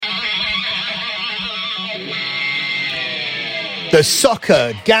The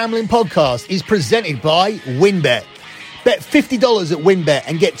Soccer Gambling Podcast is presented by WynnBET. Bet $50 at WynnBET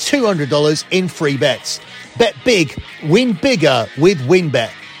and get $200 in free bets. Bet big, win bigger with WynnBET.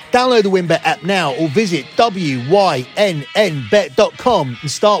 Download the WynnBET app now or visit wynnbet.com and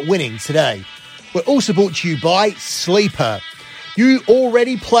start winning today. We're also brought to you by Sleeper. You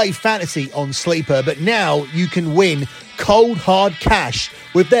already play fantasy on Sleeper, but now you can win cold hard cash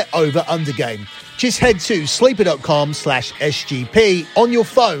with their over-under game. Just head to sleeper.com/SGP on your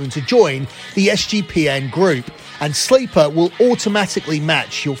phone to join the SGPN group, and Sleeper will automatically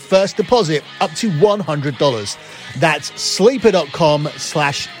match your first deposit up to $100. That's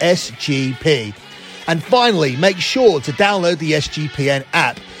sleeper.com/SGP. And finally, make sure to download the SGPN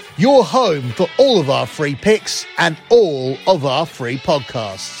app, your home for all of our free picks and all of our free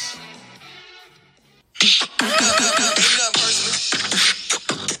podcasts.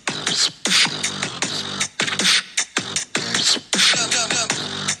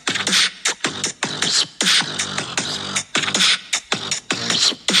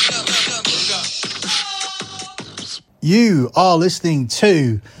 You are listening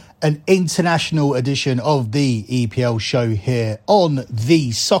to an international edition of the EPL show here on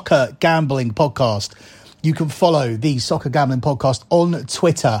the Soccer Gambling Podcast. You can follow the Soccer Gambling Podcast on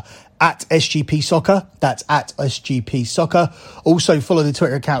Twitter at SGP Soccer. That's at SGP Soccer. Also follow the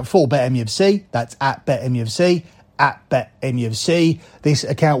Twitter account for BetMUFC. That's at BetMUFC. At BetMUFC. This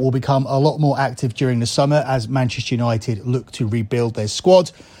account will become a lot more active during the summer as Manchester United look to rebuild their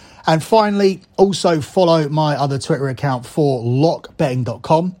squad. And finally, also follow my other Twitter account for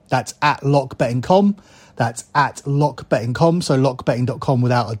lockbetting.com. That's at lockbetting.com. That's at lockbetting.com. So lockbetting.com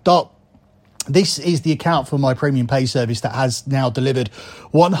without a dot. This is the account for my premium pay service that has now delivered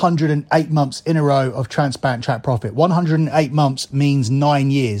 108 months in a row of transparent track profit. 108 months means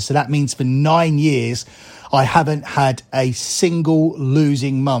 9 years. So that means for 9 years, I haven't had a single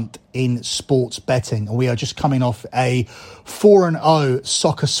losing month in sports betting. And we are just coming off a 4-0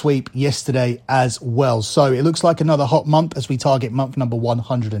 soccer sweep yesterday as well. So it looks like another hot month as we target month number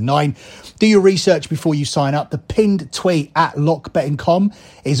 109. Do your research before you sign up. The pinned tweet at lockbetting.com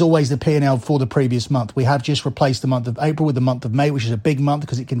is always the P&L for the previous month. We have just replaced the month of April with the month of May, which is a big month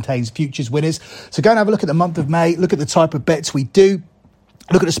because it contains futures winners. So go and have a look at the month of May. Look at the type of bets we do.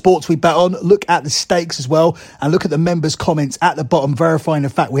 Look at the sports we bet on, look at the stakes as well, and look at the members' comments at the bottom, verifying the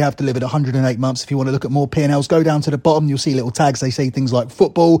fact we have delivered 108 months. If you want to look at more P&Ls, go down to the bottom. You'll see little tags. They say things like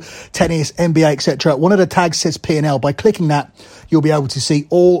football, tennis, NBA, etc. One of the tags says P&L. By clicking that, you'll be able to see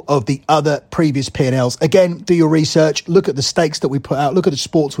all of the other previous P&Ls. Again, do your research, look at the stakes that we put out, look at the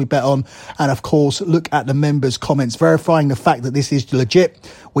sports we bet on, and of course, look at the members' comments, verifying the fact that this is legit.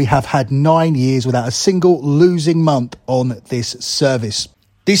 We have had 9 years without a single losing month on this service.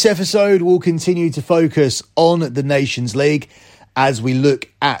 This episode will continue to focus on the Nations League as we look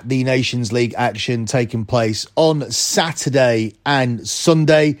at the Nations League action taking place on Saturday and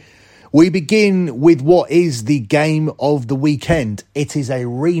Sunday. We begin with what is the game of the weekend. It is a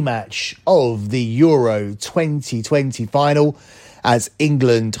rematch of the Euro 2020 final as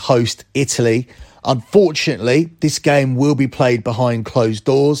England host Italy. Unfortunately, this game will be played behind closed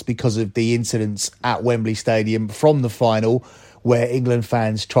doors because of the incidents at Wembley Stadium from the final, where England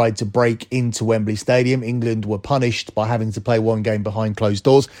fans tried to break into Wembley Stadium. England were punished by having to play one game behind closed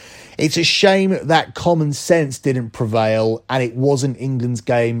doors. It's a shame that common sense didn't prevail and it wasn't England's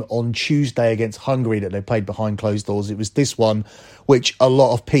game on Tuesday against Hungary that they played behind closed doors. It was this one which a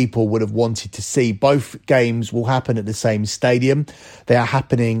lot of people would have wanted to see. Both games will happen at the same stadium. They are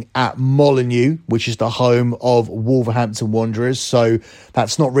happening at Molineux, which is the home of Wolverhampton Wanderers. So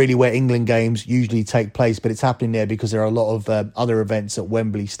that's not really where England games usually take place, but it's happening there because there are a lot of other events at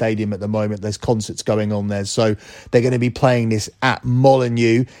Wembley Stadium at the moment. There's concerts going on there. So they're going to be playing this at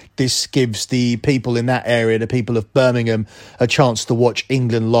Molineux. This gives the people in that area, the people of Birmingham, a chance to watch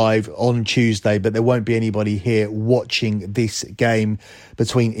England live on Tuesday, but there won't be anybody here watching this game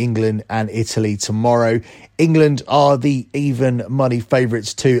between England and Italy tomorrow. England are the even money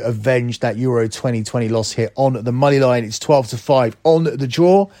favourites to avenge that Euro 2020 loss here on the money line. It's 12-5 on the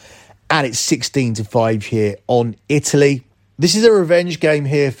draw, and it's 16-5 here on Italy. This is a revenge game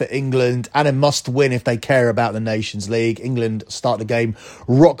here for England and a must win if they care about the Nations League. England start the game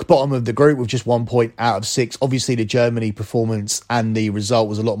rock bottom of the group with just 1 point out of 6. Obviously, the Germany performance and the result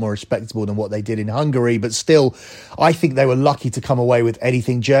was a lot more respectable than what they did in Hungary. But still, I think they were lucky to come away with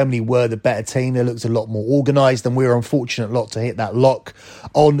anything. Germany were the better team. They looked a lot more organised, and we were unfortunate lot to hit that lock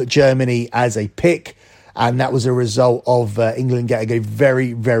on Germany as a pick. And that was a result of England getting a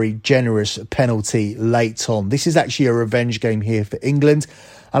very, very generous penalty late on. This is actually a revenge game here for England.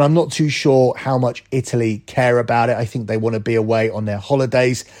 And I'm not too sure how much Italy care about it. I think they want to be away on their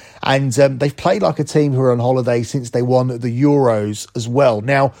holidays. And they've played like a team who are on holiday since they won the Euros as well.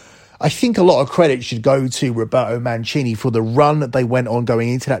 Now, I think a lot of credit should go to Roberto Mancini for the run that they went on going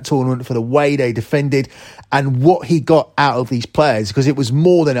into that tournament, for the way they defended and what he got out of these players, because it was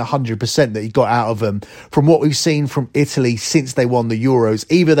more than 100% that he got out of them. From what we've seen from Italy since they won the Euros,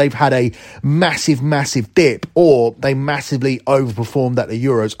 either they've had a massive dip or they massively overperformed at the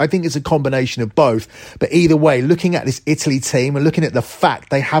Euros. I think it's a combination of both. But either way, looking at this Italy team and looking at the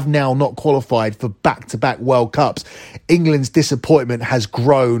fact they have now not qualified for back-to-back World Cups, England's disappointment has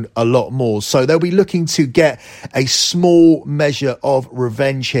grown a lot more. So they'll be looking to get a small measure of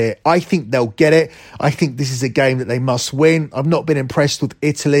revenge here. I think they'll get it. I think this is a game that they must win. I've not been impressed with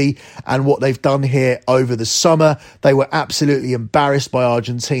Italy and what they've done here over the summer. They were absolutely embarrassed by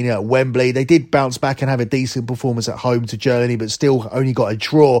Argentina at Wembley. They did bounce back and have a decent performance at home to Germany, but still only got a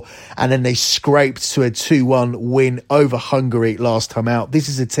draw. And then they scraped to a 2-1 win over Hungary last time out. This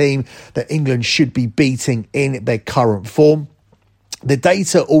is a team that England should be beating in their current form. The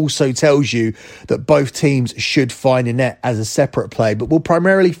data also tells you that both teams should find a net as a separate play, but we'll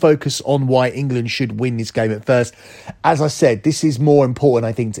primarily focus on why England should win this game at first. As I said, this is more important,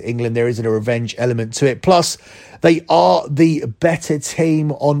 I think, to England. There isn't a revenge element to it. Plus, they are the better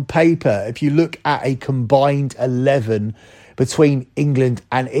team on paper. If you look at a combined 11 between England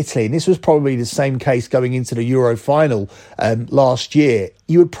and Italy, and this was probably the same case going into the Euro final last year,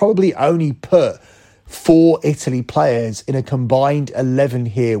 you would probably only put 4 Italy players in a combined 11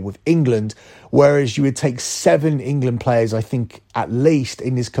 here with England, whereas you would take 7 England players, I think, at least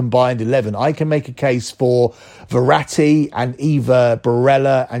in this combined 11. I can make a case for Verratti and either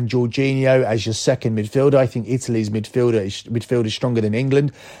Barella and Jorginho as your second midfielder. I think Italy's midfield is stronger than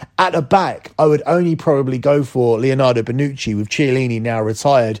England. At the back, I would only probably go for Leonardo Bonucci. With Chiellini now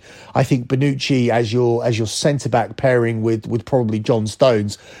retired, I think Bonucci as your centre-back pairing with probably John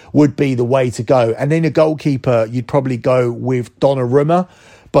Stones would be the way to go. And then a goalkeeper, you'd probably go with Donnarumma.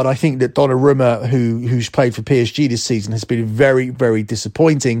 But I think that Donnarumma, who's played for PSG this season, has been very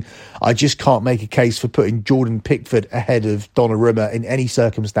disappointing. I just can't make a case for putting Jordan Pickford ahead of Donnarumma in any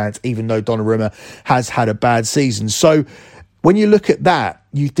circumstance, even though Donnarumma has had a bad season. So when you look at that,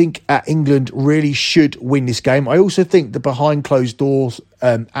 you think England really should win this game. I also think the behind closed doors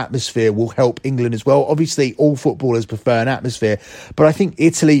atmosphere will help England as well. Obviously, all footballers prefer an atmosphere, but I think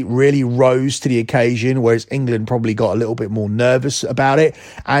Italy really rose to the occasion, whereas England probably got a little bit more nervous about it.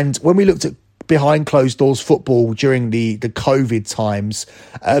 And when we looked at behind closed doors football during the COVID times,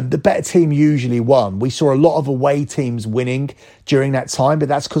 the better team usually won. We saw a lot of away teams winning during that time, but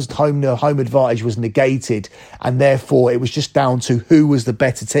that's because the home advantage was negated, and therefore it was just down to who was the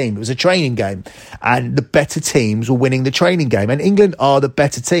better team. It was a training game, and the better teams were winning the training game, and England are the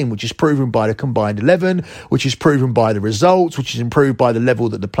better team, which is proven by the combined 11, which is proven by the results, which is improved by the level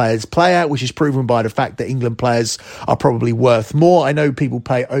that the players play at, which is proven by the fact that England players are probably worth more. I know people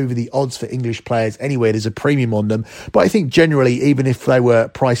pay over the odds for English players anyway, there's a premium on them, but I think generally, even if they were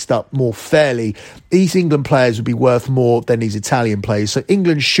priced up more fairly, these England players would be worth more than these Italian players. So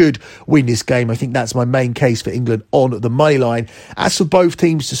England should win this game. I think that's my main case for England on the money line. As for both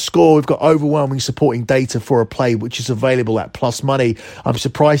teams to score, we've got overwhelming supporting data for a play which is available at plus money. I'm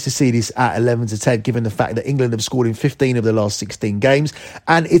surprised to see this at 11-10, given the fact that England have scored in 15 of the last 16 games,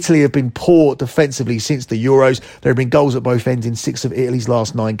 and Italy have been poor defensively since the Euros. There have been goals at both ends in 6 of Italy's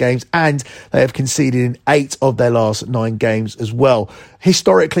last 9 games, and they have conceded in 8 of their last 9 games as well.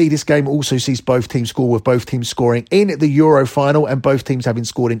 Historically, this game also sees both teams score, with both teams scoring in the Euro final and both teams having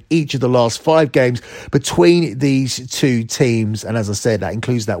scored in each of the last 5 games between these two teams. And as I said, that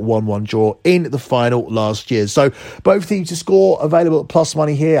includes that 1-1 draw in the final last year. So both teams to score available at plus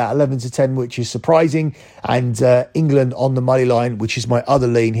money here at 11-10, which is surprising. And England on the money line, which is my other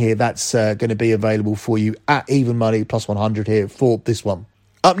lean here, that's going to be available for you at even money, plus 100 here for this one.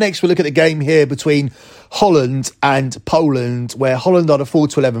 Up next, we'll look at the game here between Holland and Poland, where Holland are the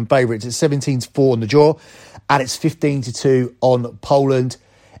 4-11 favourites. It's 17-4 on the draw, and it's 15-2 on Poland.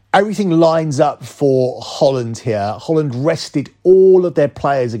 Everything lines up for Holland here. Holland rested all of their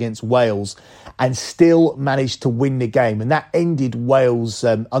players against Wales and still managed to win the game. And that ended Wales'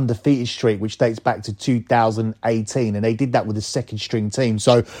 undefeated streak, which dates back to 2018. And they did that with a second-string team.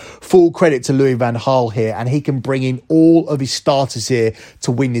 So full credit to Louis van Gaal here. And he can bring in all of his starters here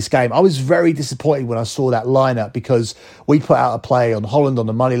to win this game. I was very disappointed when I saw that lineup, because we put out a play on Holland on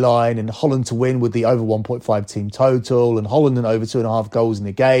the money line and Holland to win with the over 1.5 team total, and Holland and over 2.5 goals in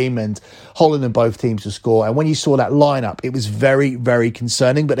the game, and Holland and both teams to score. And when you saw that lineup, it was very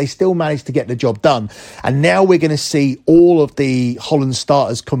concerning, but they still managed to get the job job done. And now we're going to see all of the Holland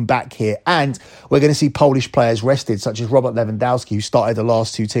starters come back here, and we're going to see Polish players rested, such as Robert Lewandowski, who started the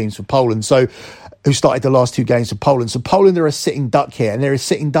last two games for Poland. So Poland are a sitting duck here, and they're a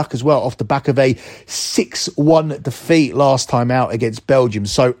sitting duck as well off the back of a 6-1 defeat last time out against Belgium.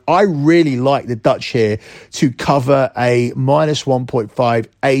 So I really like the Dutch here to cover a minus 1.5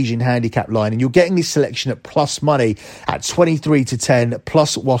 Asian handicap line, and you're getting this selection at plus money at 23 to 10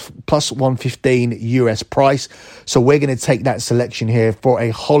 plus 115 US price. So we're going to take that selection here for a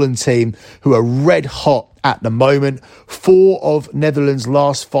Holland team who are red hot at the moment. 4 of Netherlands'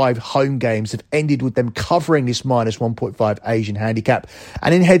 last 5 home games have ended with them covering this minus 1.5 Asian handicap.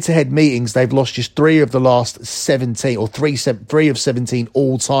 And in head-to-head meetings, they've lost just 3 of the last 17, or 3 of 17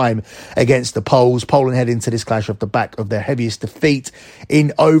 all-time against the Poles. Poland head into this clash off the back of their heaviest defeat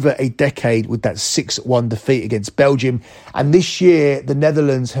in over a decade with that 6-1 defeat against Belgium. And this year, the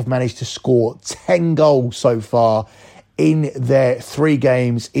Netherlands have managed to score 10 goals so far in their 3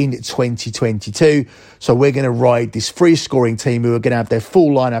 games in 2022. So we're going to ride this free scoring team who are going to have their full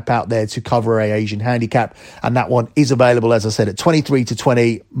lineup out there to cover a Asian handicap. And that one is available, as I said, at 23 to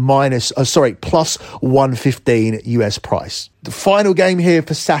 20 plus 115 US price. The final game here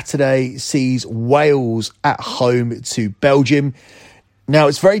for Saturday sees Wales at home to Belgium. Now,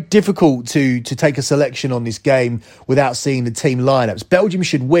 it's very difficult to take a selection on this game without seeing the team lineups. Belgium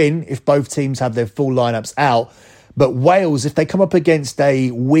should win if both teams have their full lineups out. But Wales, if they come up against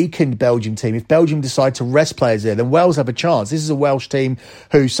a weakened Belgium team, if Belgium decide to rest players there, then Wales have a chance. This is a Welsh team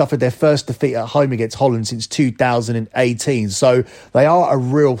who suffered their first defeat at home against Holland since 2018. So they are a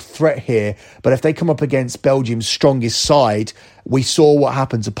real threat here. But if they come up against Belgium's strongest side, we saw what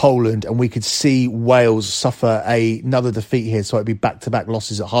happened to Poland, and we could see Wales suffer another defeat here. So it'd be back-to-back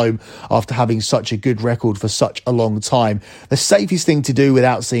losses at home after having such a good record for such a long time. The safest thing to do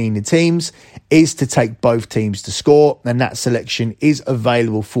without seeing the teams is to take both teams to score, and that selection is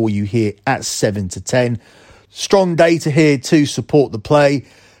available for you here at 7 to 10. Strong data here to support the play.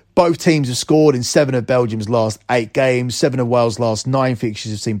 Both teams have scored in 7 of Belgium's last 8 games. 7 of Wales' last 9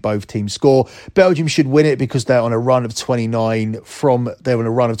 fixtures have seen both teams score. Belgium should win it because they're on a run of 29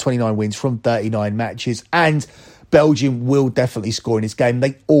 wins from 39 matches, and Belgium will definitely score in this game.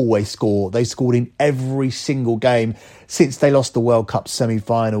 They always score. They scored in every single game since they lost the World Cup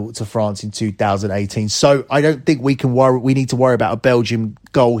semi-final to France in 2018. So I don't think we need to worry about a Belgium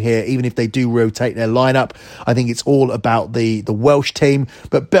goal here, even if they do rotate their lineup. I think it's all about the Welsh team,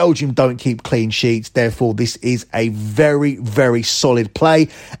 but Belgium don't keep clean sheets. Therefore, this is a very, very solid play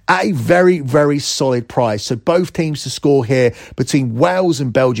at a very, very solid price. So both teams to score here between Wales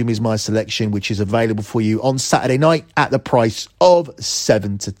and Belgium is my selection, which is available for you on Saturday night at the price of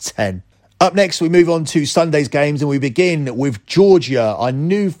 7 to 10. Up next, we move on to Sunday's games, and we begin with Georgia, our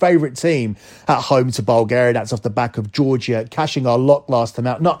new favourite team, at home to Bulgaria. That's off the back of Georgia cashing our lock last time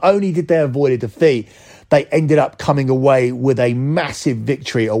out. Not only did they avoid a defeat, they ended up coming away with a massive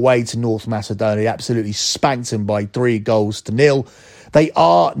victory away to North Macedonia. They absolutely spanked them by 3-0. They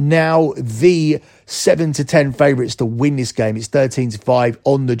are now the 7 to 10 favourites to win this game. It's 13 to 5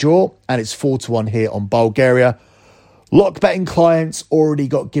 on the draw, and it's 4 to 1 here on Bulgaria. Lock betting clients already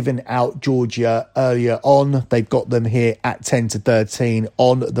got given out Georgia earlier on. They've got them here at 10 to 13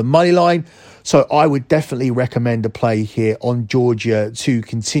 on the money line. So I would definitely recommend a play here on Georgia to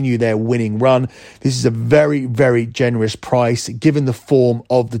continue their winning run. This is a very, very generous price given the form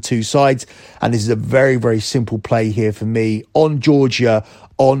of the two sides. And this is a very, very simple play here for me on Georgia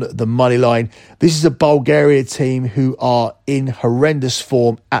on the money line. This is a Bulgaria team who are in horrendous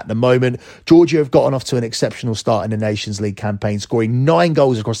form at the moment. Georgia have gotten off to an exceptional start in the Nations League campaign, scoring 9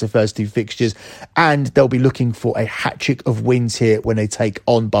 goals across their first 2 fixtures, and they'll be looking for a hat-trick of wins here when they take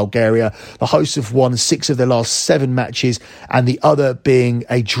on Bulgaria. The hosts have won 6 of their last 7 matches, and the other being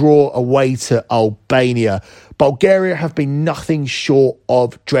a draw away to Albania. Bulgaria have been nothing short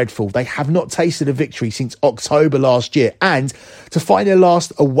of dreadful. They have not tasted a victory since October last year. And to find their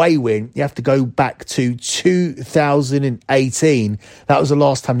last away win, you have to go back to 2018. That was the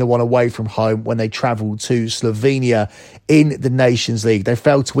last time they won away from home when they travelled to Slovenia in the Nations League. They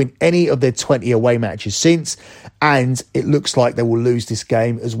failed to win any of their 20 away matches since, and it looks like they will lose this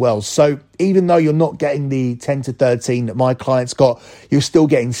game as well. So even though you're not getting the 10 to 13 that my clients got, you're still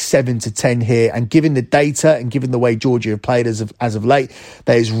getting 7 to 10 here. And given the data and given the way Georgia have played as of late,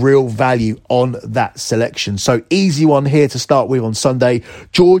 there is real value on that selection. So easy one here to start with on Sunday.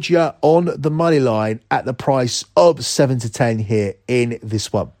 Georgia on the money line at the price of 7 to 10 here in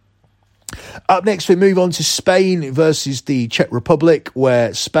this one. Up next, we move on to Spain versus the Czech Republic,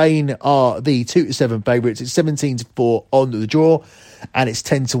 where Spain are the 2 to 7 favourites. It's 17 to 4 on the draw. and it's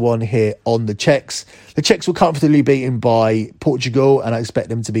 10-1 here on the Czechs. The Czechs were comfortably beaten by Portugal, and I expect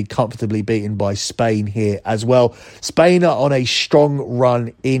them to be comfortably beaten by Spain here as well. Spain are on a strong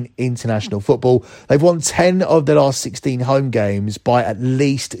run in international football. They've won 10 of their last 16 home games by at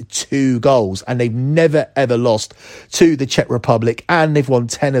least 2 goals, and they've never ever lost to the Czech Republic, and they've won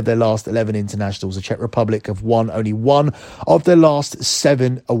 10 of their last 11 internationals. The Czech Republic have won only 1 of their last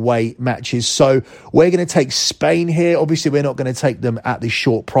 7 away matches. So we're going to take Spain here. Obviously, we're not going to take them at this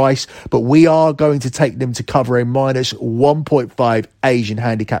short price, but we are going to take them to cover a minus 1.5 Asian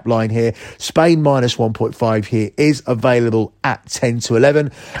handicap line here. Spain minus 1.5 here is available at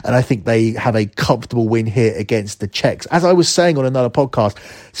 10-11, and I think they have a comfortable win here against the Czechs. As I was saying on another podcast,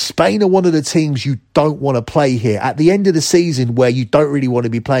 Spain are one of the teams you don't want to play here. At the end of the season, where you don't really want to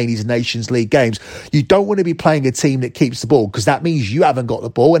be playing these Nations League games, you don't want to be playing a team that keeps the ball, because that means you haven't got the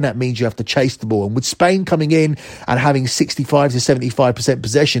ball, and that means you have to chase the ball. And with Spain coming in and having 65 to 75%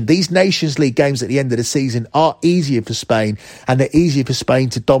 possession, these Nations League games at the end of the season are easier for Spain, and they're easier for Spain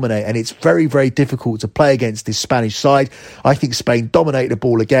to dominate, and it's very, very difficult to play against this Spanish side. I think Spain dominate the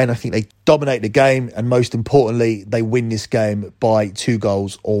ball again. I think they dominate the game, and most importantly, they win this game by 2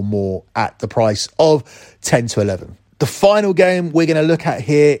 goals or more at the price of 10-11. The final game we're going to look at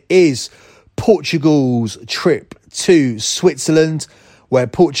here is Portugal's trip to Switzerland, where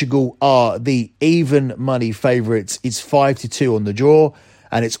Portugal are the even money favourites. It's 5-2 on the draw,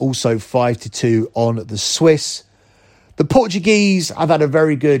 and it's also 5-2 on the Swiss. The Portuguese have had a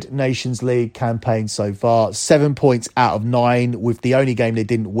very good Nations League campaign so far. 7 points out of 9, with the only game they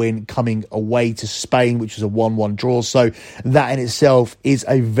didn't win coming away to Spain, which was a 1-1 draw. So that in itself is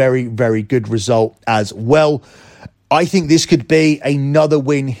a very, very good result as well. I think this could be another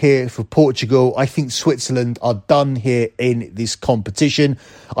win here for Portugal. I think Switzerland are done here in this competition.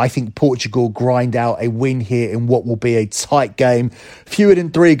 I think Portugal grind out a win here in what will be a tight game. Fewer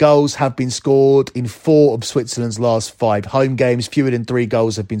than 3 goals have been scored in 4 of Switzerland's last 5 home games. Fewer than 3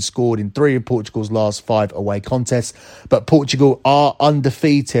 goals have been scored in 3 of Portugal's last 5 away contests. But Portugal are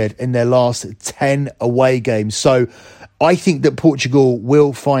undefeated in their last 10 away games. So I think that Portugal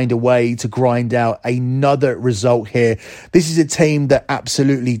will find a way to grind out another result here. This is a team that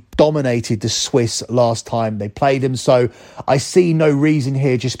absolutely dominated the Swiss last time they played them. So I see no reason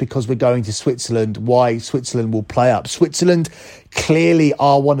here, just because we're going to Switzerland, why Switzerland will play up. Switzerland clearly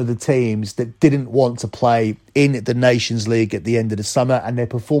are one of the teams that didn't want to play in the Nations League at the end of the summer, and their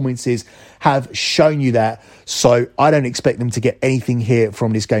performances have shown you that. So I don't expect them to get anything here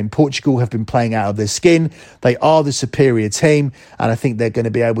from this game. Portugal have been playing out of their skin. They are the superior team, and I think they're going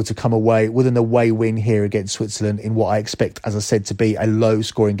to be able to come away with an away win here against Switzerland in what I expect, as I said, to be a low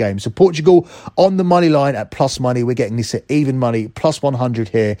scoring game. So Portugal on the money line at plus money. We're getting this at even money, plus 100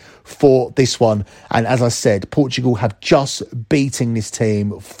 here for this one. And as I said, Portugal have just beating this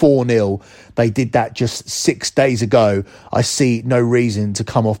team 4-0. They did that just 6 days ago. I see no reason to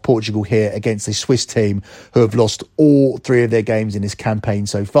come off Portugal here against a Swiss team who have lost all 3 of their games in this campaign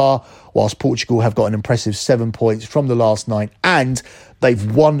so far, whilst Portugal have got an impressive 7 points from the last 9, and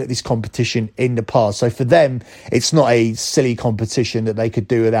they've won this competition in the past. So for them, it's not a silly competition that they could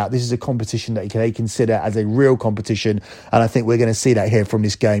do without. This is a competition that they consider as a real competition, and I think we're going to see that here from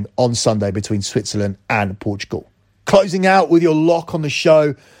this game on Sunday between Switzerland and Portugal. Closing out with your lock on the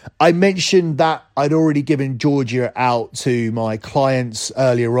show, I mentioned that I'd already given Georgia out to my clients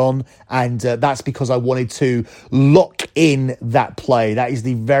earlier on, and that's because I wanted to lock in that play. That is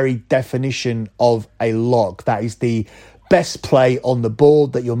the very definition of a lock. That is the best play on the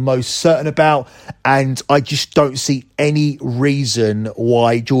board that you're most certain about, and I just don't see any reason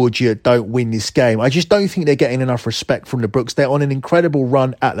why Georgia don't win this game. I just don't think they're getting enough respect from the books. They're on an incredible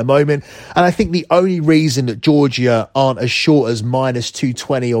run at the moment, and I think the only reason that Georgia aren't as short as minus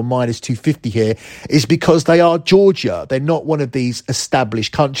 220 or minus 250 here is because they are Georgia. They're not one of these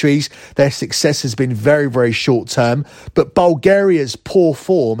established countries. Their success has been very, very short term, but Bulgaria's poor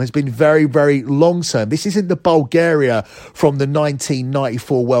form has been very, very long term. This isn't the Bulgaria from the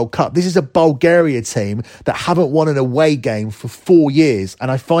 1994 World Cup. This is a Bulgaria team that haven't won an away game for 4 years, and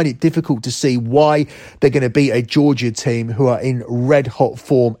I find it difficult to see why they're going to beat a Georgia team who are in red hot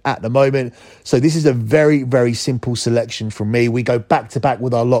form at the moment. So this is a very, very simple selection from me. We go back to back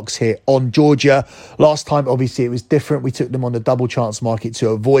with our locks here on Georgia. Last time, obviously, it was different. We took them on the double chance market to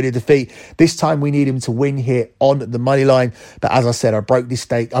avoid a defeat. This time we need him to win here on the money line. But as I said, I broke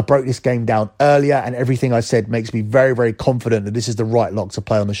this game down earlier, and everything I said makes me very, very very confident that this is the right lock to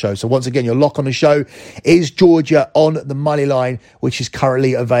play on the show. So once again, your lock on the show is Georgia on the money line, which is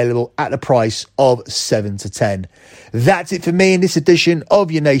currently available at the price of 7-10. That's it for me in this edition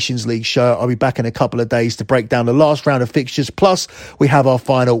of your Nations League show. I'll be back in a couple of days to break down the last round of fixtures. Plus, we have our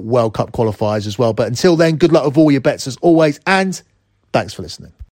final World Cup qualifiers as well. But until then, good luck with all your bets as always, and thanks for listening.